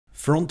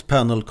Front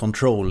panel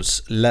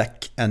controls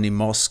lack any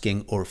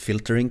masking or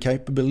filtering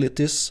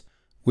capabilities,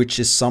 which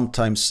is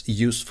sometimes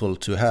useful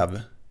to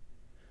have.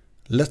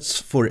 Let's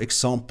for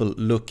example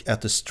look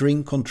at a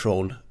string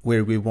control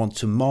where we want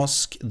to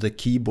mask the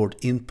keyboard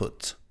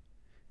input.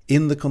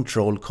 In the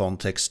control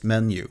context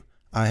menu,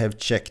 I have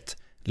checked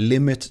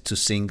limit to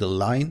single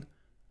line,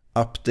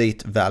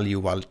 update value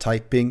while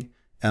typing,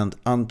 and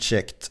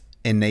unchecked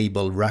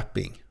enable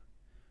wrapping.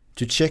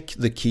 To check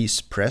the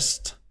keys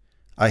pressed,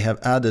 I have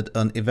added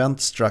an event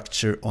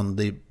structure on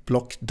the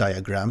block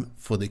diagram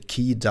for the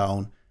key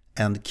down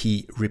and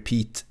key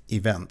repeat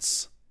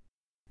events.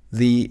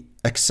 The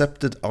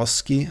accepted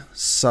ASCII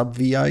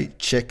sub-VI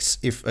checks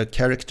if a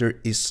character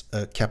is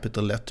a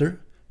capital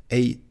letter,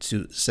 A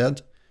to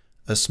Z,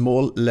 a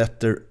small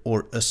letter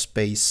or a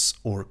space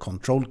or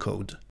control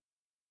code.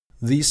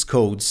 These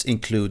codes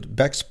include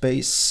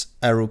backspace,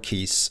 arrow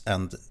keys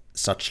and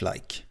such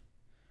like.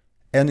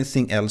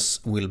 Anything else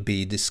will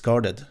be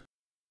discarded.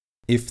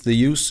 If the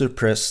user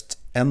pressed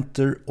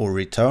enter or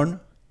return,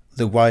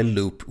 the while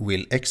loop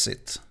will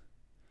exit.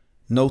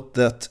 Note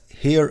that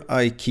here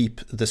I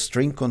keep the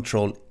string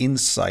control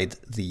inside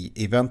the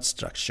event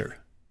structure.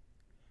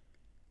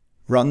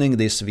 Running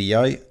this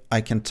VI,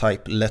 I can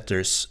type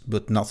letters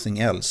but nothing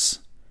else.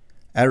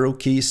 Arrow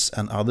keys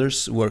and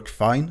others work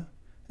fine,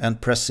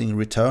 and pressing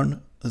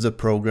return, the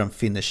program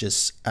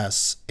finishes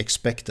as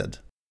expected.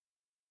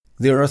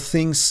 There are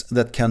things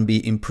that can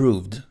be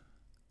improved.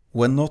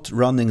 When not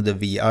running the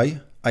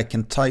VI, I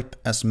can type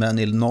as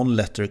many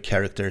non-letter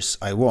characters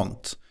I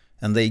want,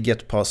 and they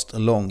get passed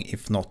along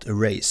if not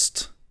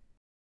erased.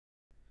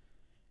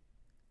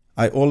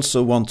 I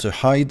also want to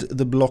hide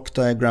the block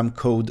diagram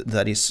code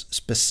that is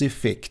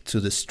specific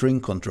to the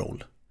string control.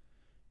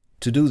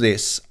 To do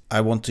this, I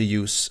want to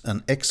use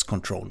an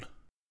XControl.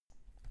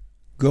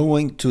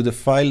 Going to the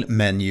File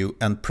menu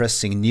and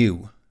pressing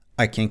New,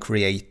 I can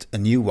create a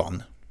new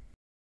one.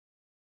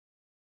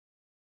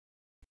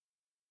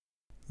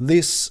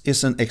 This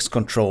is an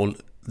XControl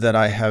that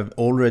I have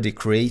already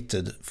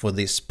created for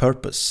this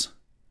purpose.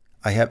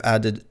 I have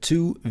added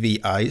two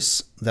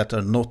VIs that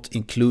are not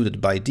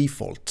included by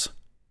default.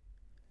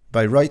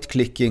 By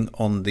right-clicking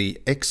on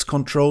the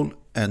XControl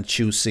and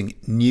choosing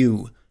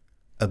New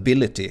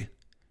Ability,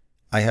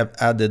 I have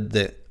added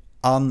the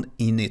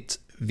uninit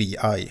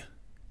VI.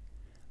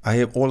 I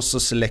have also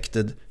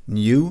selected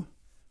New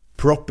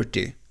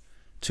Property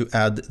to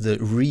add the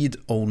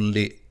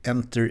read-only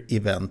enter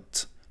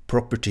event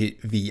property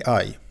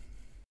VI.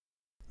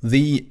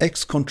 The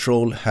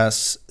XControl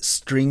has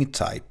string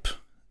type,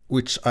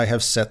 which I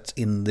have set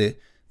in the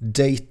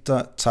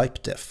data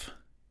typedef.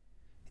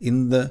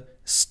 In the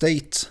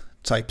state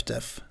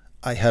typedef,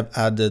 I have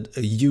added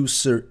a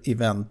user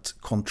event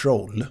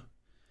control.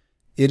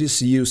 It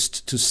is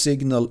used to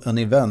signal an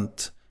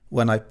event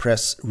when I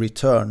press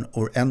return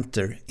or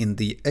enter in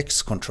the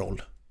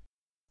XControl.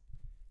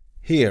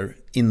 Here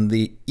in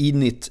the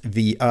init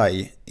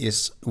VI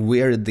is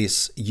where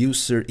this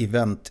user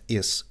event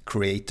is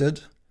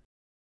created,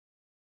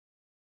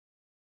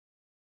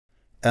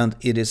 and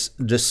it is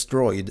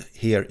destroyed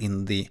here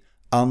in the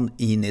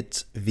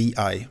uninit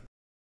VI.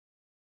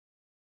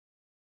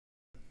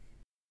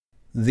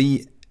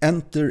 The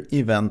enter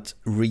event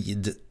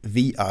read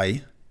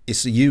VI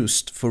is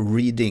used for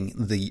reading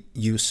the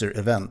user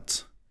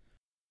event.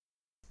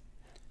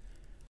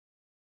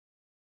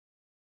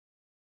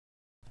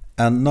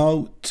 And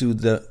now to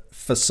the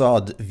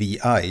facade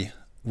VI,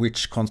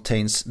 which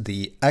contains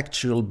the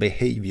actual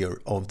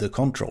behavior of the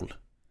control.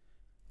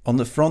 On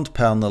the front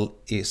panel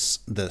is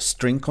the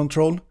string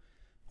control,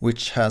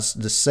 which has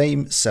the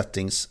same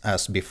settings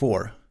as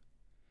before.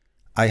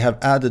 I have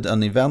added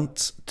an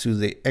event to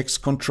the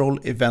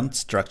XControl event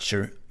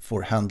structure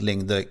for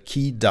handling the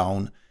key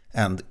down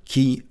and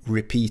key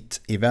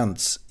repeat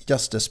events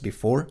just as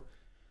before,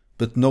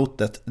 but note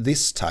that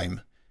this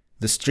time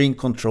the string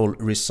control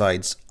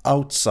resides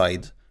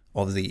outside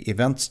of the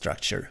event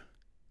structure.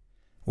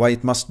 Why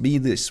it must be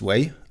this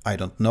way, I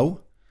don't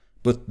know,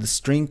 but the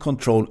string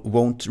control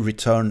won't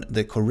return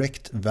the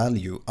correct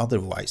value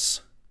otherwise.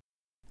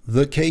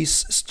 The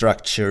case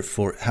structure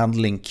for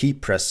handling key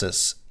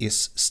presses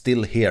is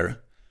still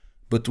here,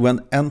 but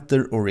when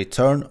enter or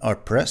return are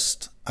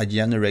pressed, I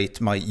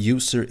generate my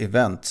user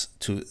event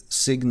to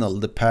signal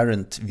the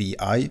parent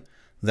VI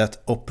that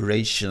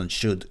operation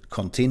should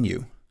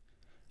continue.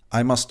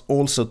 I must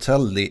also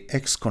tell the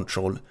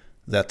XControl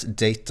that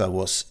data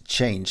was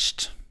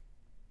changed.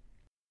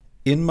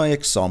 In my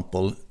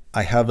example,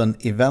 I have an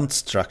event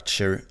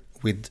structure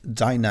with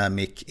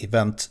dynamic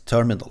event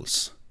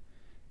terminals,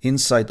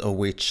 inside of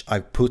which I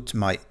put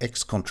my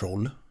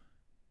XControl.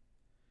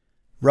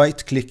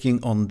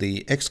 Right-clicking on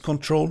the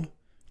XControl,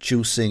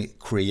 choosing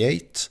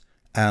Create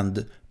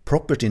and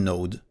Property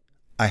node,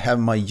 I have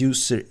my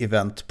user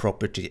event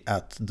property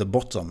at the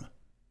bottom.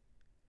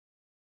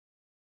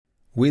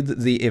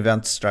 With the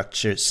event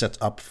structure set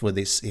up for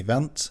this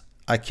event,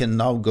 I can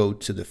now go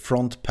to the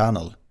front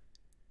panel.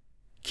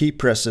 Key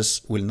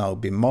presses will now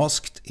be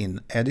masked in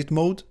edit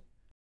mode.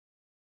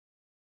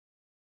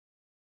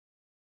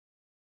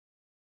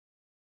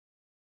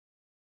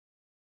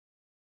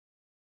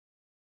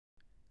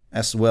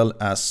 as well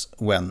as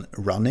when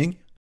running.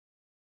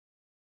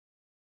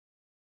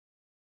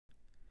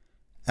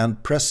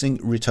 And pressing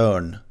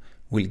return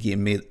will give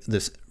me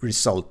the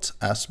result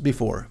as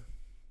before.